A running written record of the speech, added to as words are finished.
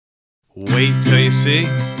Wait till you see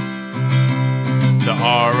the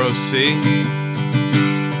ROC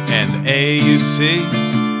and AUC.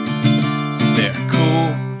 They're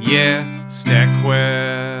cool, yeah,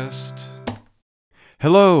 StatQuest.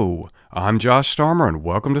 Hello, I'm Josh Starmer and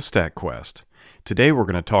welcome to StatQuest. Today we're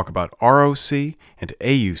going to talk about ROC and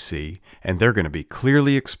AUC, and they're going to be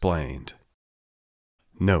clearly explained.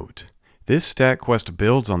 Note: this StatQuest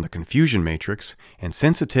builds on the confusion matrix and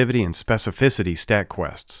sensitivity and specificity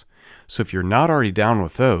StatQuests, so if you're not already down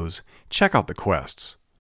with those, check out the quests.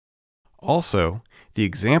 Also, the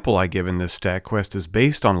example I give in this StatQuest is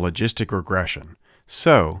based on logistic regression,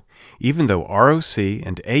 so even though ROC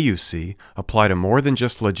and AUC apply to more than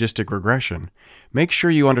just logistic regression, make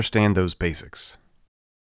sure you understand those basics.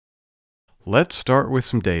 Let's start with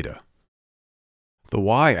some data. The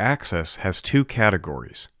y-axis has two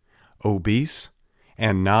categories: obese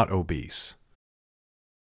and not obese.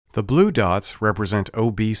 The blue dots represent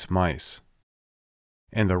obese mice,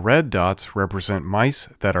 and the red dots represent mice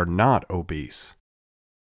that are not obese.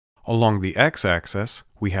 Along the x-axis,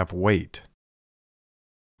 we have weight.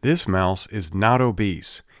 This mouse is not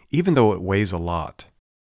obese, even though it weighs a lot.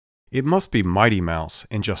 It must be Mighty Mouse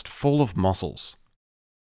and just full of muscles.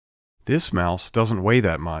 This mouse doesn't weigh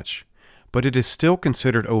that much, but it is still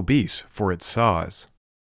considered obese for its size.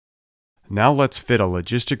 Now let's fit a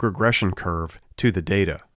logistic regression curve to the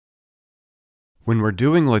data. When we're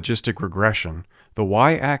doing logistic regression, the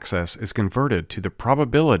y-axis is converted to the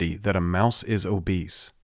probability that a mouse is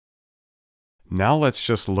obese. Now let's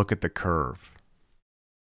just look at the curve.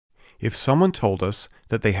 If someone told us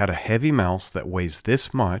that they had a heavy mouse that weighs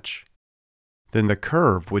this much, then the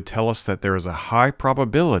curve would tell us that there is a high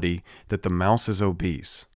probability that the mouse is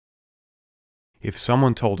obese. If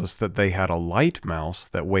someone told us that they had a light mouse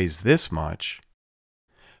that weighs this much,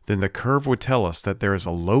 then the curve would tell us that there is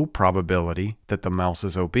a low probability that the mouse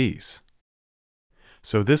is obese.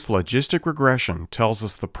 So this logistic regression tells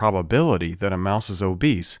us the probability that a mouse is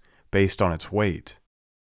obese based on its weight.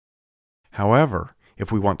 However,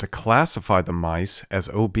 if we want to classify the mice as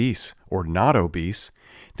obese or not obese,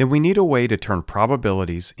 then we need a way to turn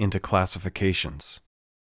probabilities into classifications.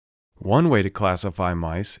 One way to classify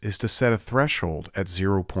mice is to set a threshold at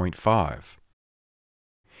 0.5.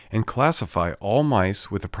 and classify all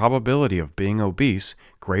mice with a probability of being obese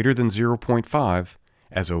greater than 0.5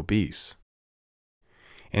 as obese,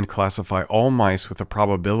 and classify all mice with a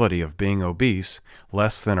probability of being obese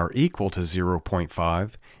less than or equal to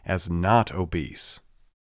 0.5 as not obese.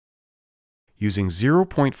 Using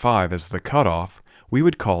 0.5 as the cutoff, we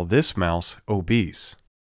would call this mouse obese,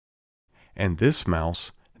 and this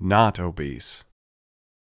mouse not obese.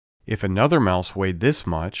 If another mouse weighed this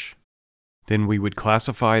much, then we would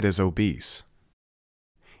classify it as obese.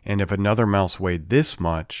 And if another mouse weighed this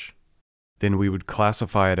much, then we would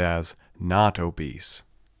classify it as not obese.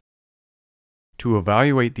 To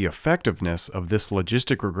evaluate the effectiveness of this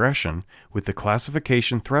logistic regression with the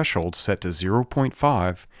classification threshold set to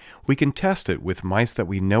 0.5, we can test it with mice that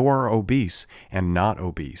we know are obese and not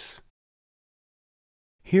obese.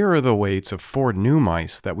 Here are the weights of 4 new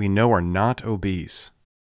mice that we know are not obese.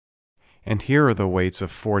 And here are the weights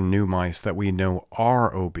of 4 new mice that we know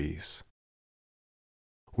are obese.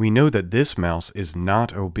 We know that this mouse is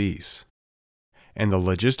not obese, and the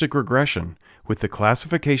logistic regression with the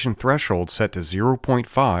classification threshold set to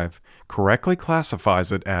 0.5 correctly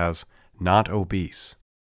classifies it as not obese.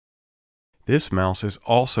 This mouse is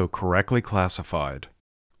also correctly classified,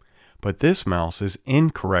 but this mouse is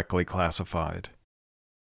incorrectly classified.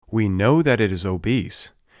 We know that it is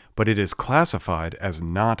obese, but it is classified as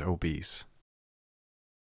not obese.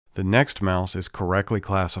 The next mouse is correctly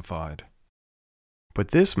classified, but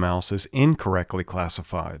this mouse is incorrectly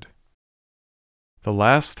classified. The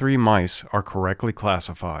last 3 mice are correctly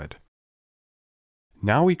classified.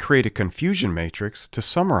 Now we create a confusion matrix to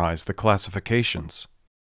summarize the classifications.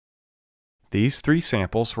 These 3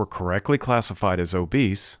 samples were correctly classified as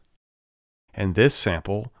obese, and this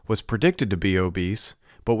sample was predicted to be obese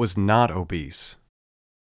but was not obese.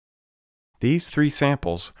 These 3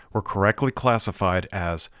 samples were correctly classified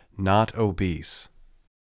as not obese.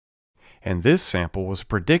 And this sample was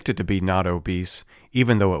predicted to be not obese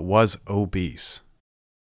even though it was obese.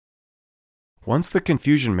 Once the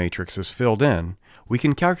confusion matrix is filled in, we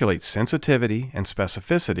can calculate sensitivity and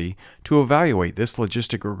specificity to evaluate this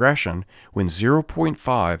logistic regression when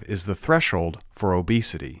 0.5 is the threshold for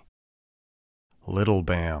obesity. Little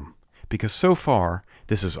bam, because so far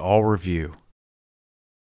this is all review.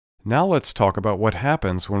 Now let's talk about what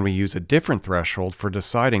happens when we use a different threshold for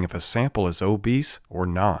deciding if a sample is obese or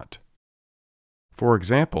not. For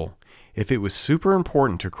example, If it was super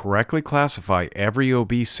important to correctly classify every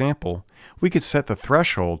obese sample, we could set the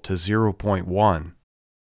threshold to 0.1.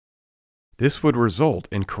 This would result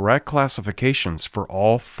in correct classifications for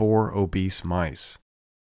all 4 obese mice.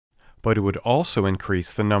 But it would also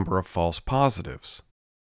increase the number of false positives.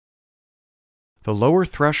 The lower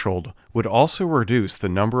threshold would also reduce the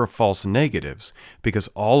number of false negatives because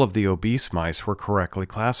all of the obese mice were correctly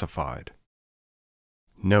classified.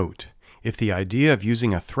 Note, if the idea of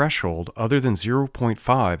using a threshold other than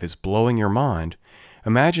 0.5 is blowing your mind,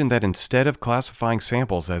 imagine that instead of classifying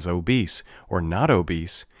samples as obese or not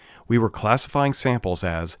obese, we were classifying samples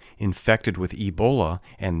as infected with Ebola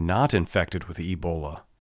and not infected with Ebola.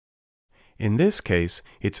 In this case,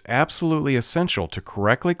 it's absolutely essential to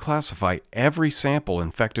correctly classify every sample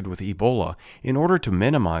infected with Ebola in order to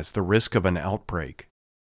minimize the risk of an outbreak.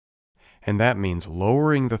 And that means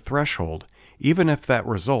lowering the threshold, even if that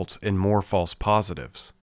results in more false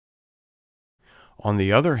positives. On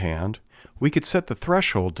the other hand, we could set the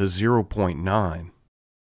threshold to 0.9.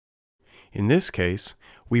 In this case,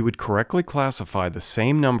 we would correctly classify the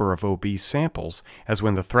same number of obese samples as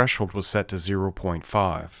when the threshold was set to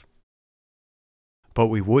 0.5. But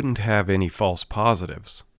we wouldn't have any false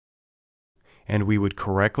positives. And we would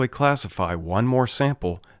correctly classify one more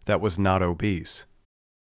sample that was not obese,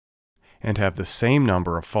 and have the same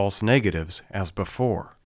number of false negatives as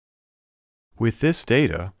before. With this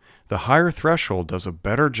data, the higher threshold does a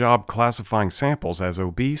better job classifying samples as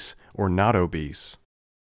obese or not obese.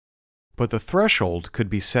 But the threshold could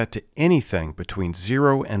be set to anything between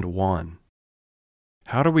 0 and 1.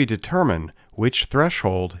 How do we determine which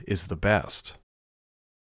threshold is the best?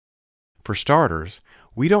 For starters,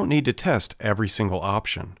 we don't need to test every single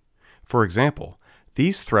option. For example,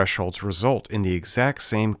 these thresholds result in the exact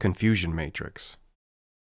same confusion matrix.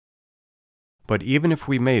 But even if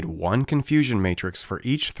we made one confusion matrix for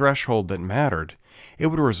each threshold that mattered, it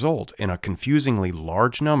would result in a confusingly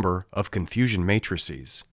large number of confusion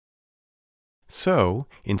matrices. So,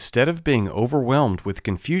 instead of being overwhelmed with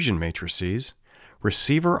confusion matrices,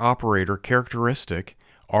 receiver-operator characteristic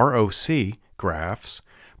ROC graphs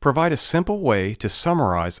provide a simple way to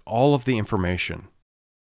summarize all of the information.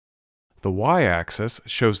 The y-axis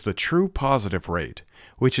shows the true positive rate,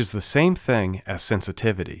 which is the same thing as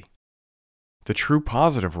sensitivity. The true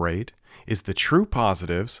positive rate is the true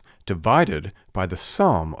positives divided by the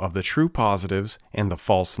sum of the true positives and the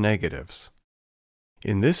false negatives.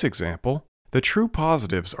 In this example, the true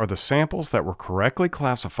positives are the samples that were correctly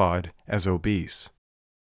classified as obese,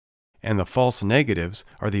 and the false negatives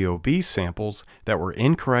are the obese samples that were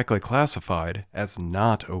incorrectly classified as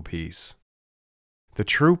not obese. The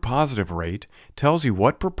true positive rate tells you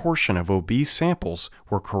what proportion of obese samples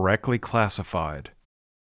were correctly classified.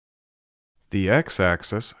 The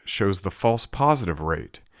x-axis shows the false positive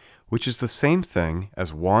rate, which is the same thing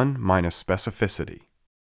as 1 minus specificity.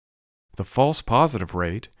 The false positive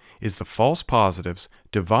rate is the false positives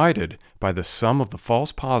divided by the sum of the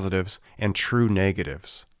false positives and true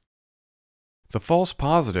negatives. The false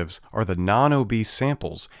positives are the non-obese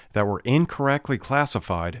samples that were incorrectly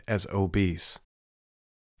classified as obese,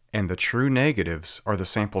 and the true negatives are the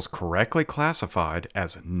samples correctly classified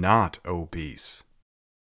as not obese.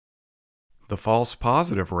 The false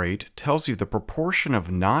positive rate tells you the proportion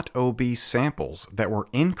of not obese samples that were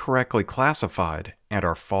incorrectly classified and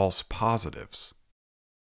are false positives.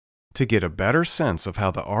 To get a better sense of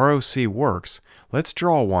how the ROC works, let's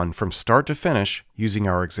draw one from start to finish using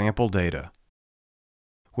our example data.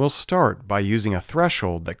 We'll start by using a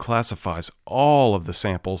threshold that classifies all of the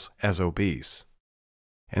samples as obese.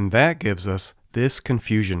 And that gives us this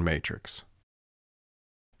confusion matrix.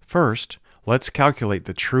 First, let's calculate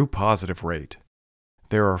the true positive rate.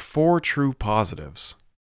 There are 4 true positives,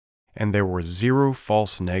 and there were 0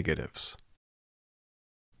 false negatives.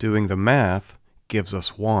 Doing the math gives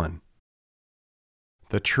us 1.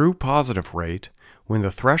 The true positive rate, when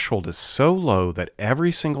the threshold is so low that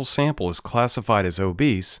every single sample is classified as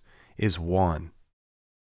obese, is 1.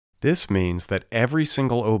 This means that every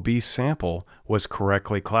single obese sample was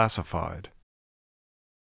correctly classified.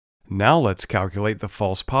 Now let's calculate the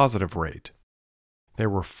false positive rate. There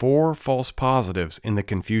were 4 false positives in the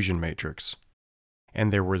confusion matrix,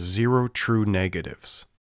 and there were 0 true negatives.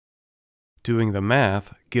 Doing the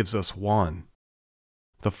math gives us 1.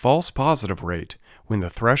 The false positive rate, when the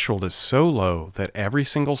threshold is so low that every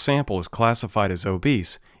single sample is classified as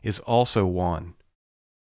obese, is also 1.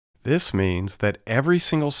 This means that every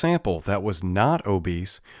single sample that was not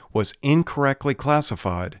obese was incorrectly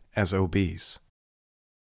classified as obese.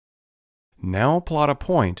 Now plot a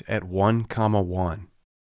point at 1, 1.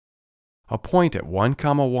 A point at 1,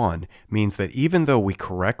 1 means that even though we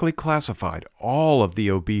correctly classified all of the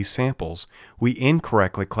obese samples, we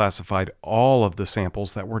incorrectly classified all of the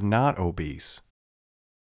samples that were not obese.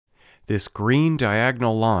 This green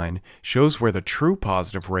diagonal line shows where the true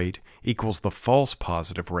positive rate equals the false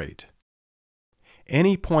positive rate.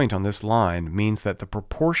 Any point on this line means that the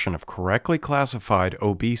proportion of correctly classified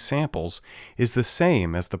obese samples is the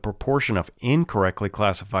same as the proportion of incorrectly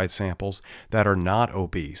classified samples that are not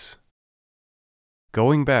obese.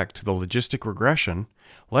 Going back to the logistic regression,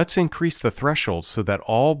 let's increase the threshold so that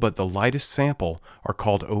all but the lightest sample are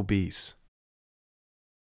called obese.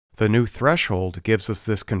 The new threshold gives us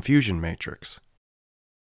this confusion matrix.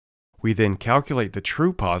 We then calculate the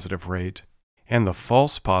true positive rate and the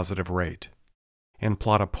false positive rate, and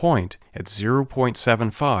plot a point at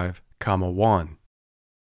 0.75, 1.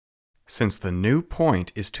 Since the new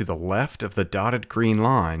point is to the left of the dotted green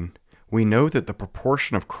line, we know that the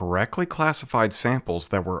proportion of correctly classified samples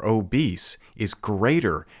that were obese is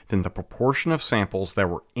greater than the proportion of samples that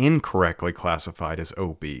were incorrectly classified as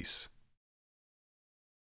obese.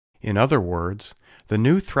 In other words, the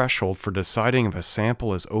new threshold for deciding if a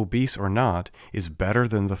sample is obese or not is better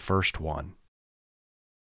than the first one.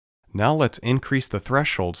 Now let's increase the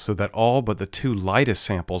threshold so that all but the 2 lightest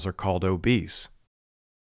samples are called obese.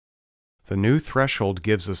 The new threshold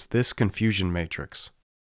gives us this confusion matrix.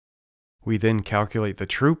 We then calculate the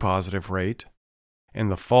true positive rate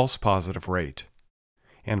and the false positive rate,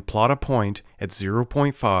 and plot a point at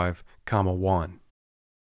 0.5, 1.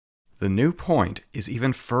 The new point is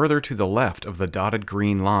even further to the left of the dotted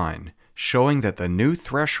green line, showing that the new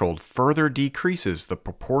threshold further decreases the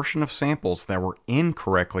proportion of samples that were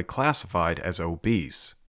incorrectly classified as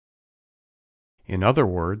obese. In other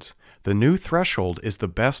words, the new threshold is the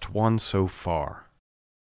best one so far.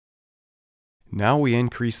 Now we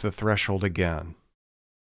increase the threshold again.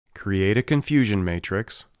 Create a confusion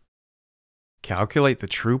matrix, calculate the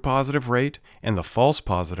true positive rate and the false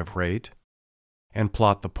positive rate, and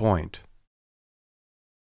plot the point.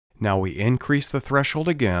 Now we increase the threshold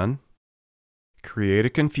again, create a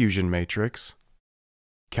confusion matrix,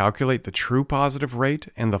 calculate the true positive rate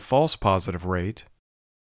and the false positive rate,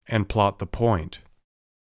 and plot the point.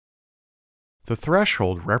 The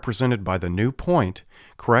threshold represented by the new point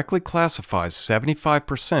correctly classifies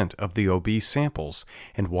 75% of the obese samples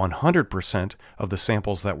and 100% of the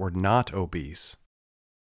samples that were not obese.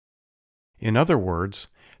 In other words,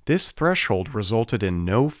 this threshold resulted in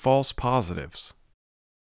no false positives.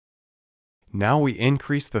 Now we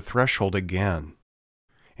increase the threshold again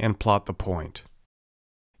and plot the point.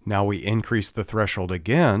 Now we increase the threshold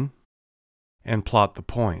again and plot the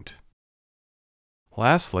point.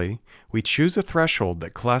 Lastly, we choose a threshold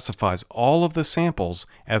that classifies all of the samples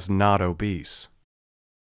as not obese,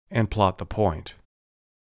 and plot the point.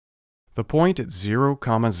 The point at 0,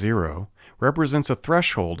 0 represents a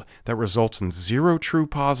threshold that results in 0 true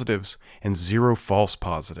positives and 0 false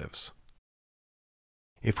positives.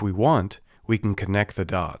 If we want, we can connect the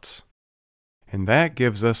dots, and that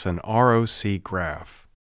gives us an ROC graph.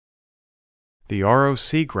 The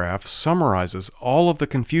ROC graph summarizes all of the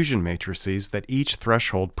confusion matrices that each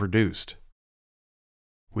threshold produced.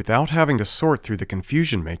 Without having to sort through the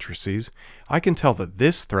confusion matrices, I can tell that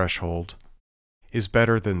this threshold is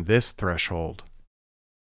better than this threshold.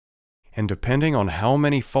 And depending on how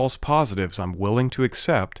many false positives I'm willing to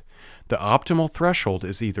accept, the optimal threshold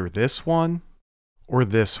is either this one or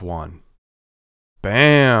this one.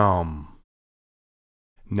 Bam!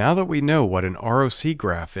 Now that we know what an ROC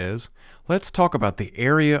graph is, let's talk about the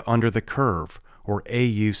area under the curve, or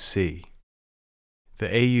AUC. The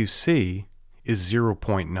AUC is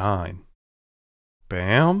 0.9.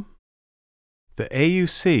 Bam! The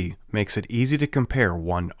AUC makes it easy to compare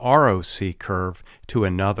one ROC curve to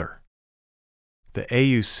another. The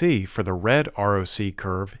AUC for the red ROC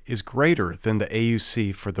curve is greater than the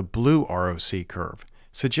AUC for the blue ROC curve,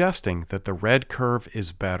 suggesting that the red curve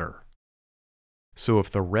is better. So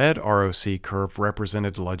if the red ROC curve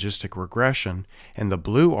represented logistic regression and the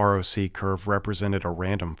blue ROC curve represented a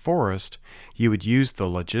random forest, you would use the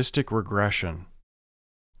logistic regression.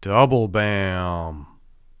 Double bam!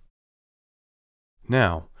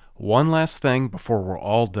 Now, one last thing before we're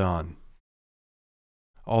all done.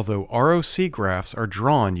 Although ROC graphs are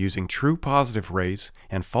drawn using true positive rates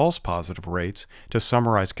and false positive rates to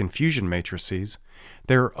summarize confusion matrices,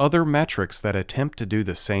 there are other metrics that attempt to do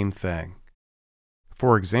the same thing.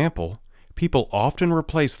 For example, people often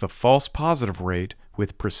replace the false positive rate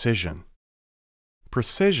with precision.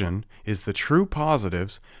 Precision is the true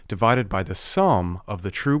positives divided by the sum of the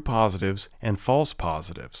true positives and false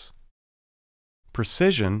positives.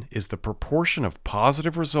 Precision is the proportion of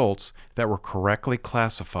positive results that were correctly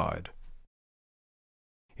classified.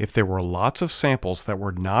 If there were lots of samples that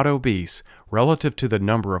were not obese relative to the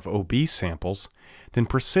number of obese samples, then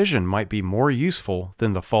precision might be more useful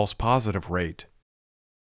than the false positive rate.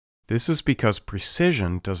 This is because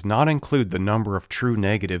precision does not include the number of true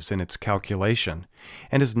negatives in its calculation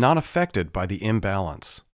and is not affected by the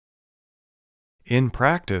imbalance. In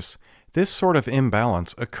practice, this sort of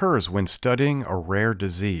imbalance occurs when studying a rare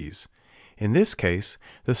disease. In this case,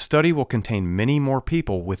 the study will contain many more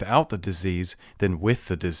people without the disease than with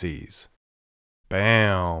the disease.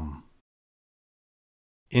 Bam!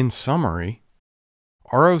 In summary,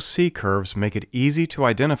 ROC curves make it easy to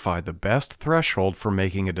identify the best threshold for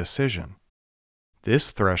making a decision.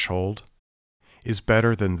 This threshold is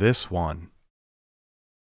better than this one.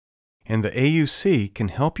 And the AUC can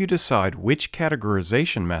help you decide which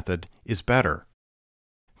categorization method is better.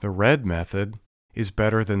 The red method is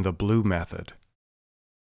better than the blue method.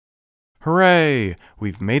 Hooray!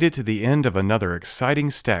 We've made it to the end of another exciting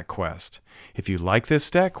StatQuest. If you like this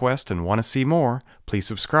StatQuest and want to see more, please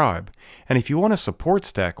subscribe. And if you want to support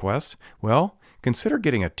StatQuest, well, consider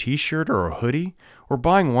getting a t-shirt or a hoodie, or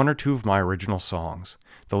buying one or two of my original songs.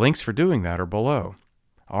 The links for doing that are below.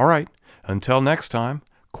 Alright, until next time,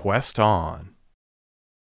 Quest on!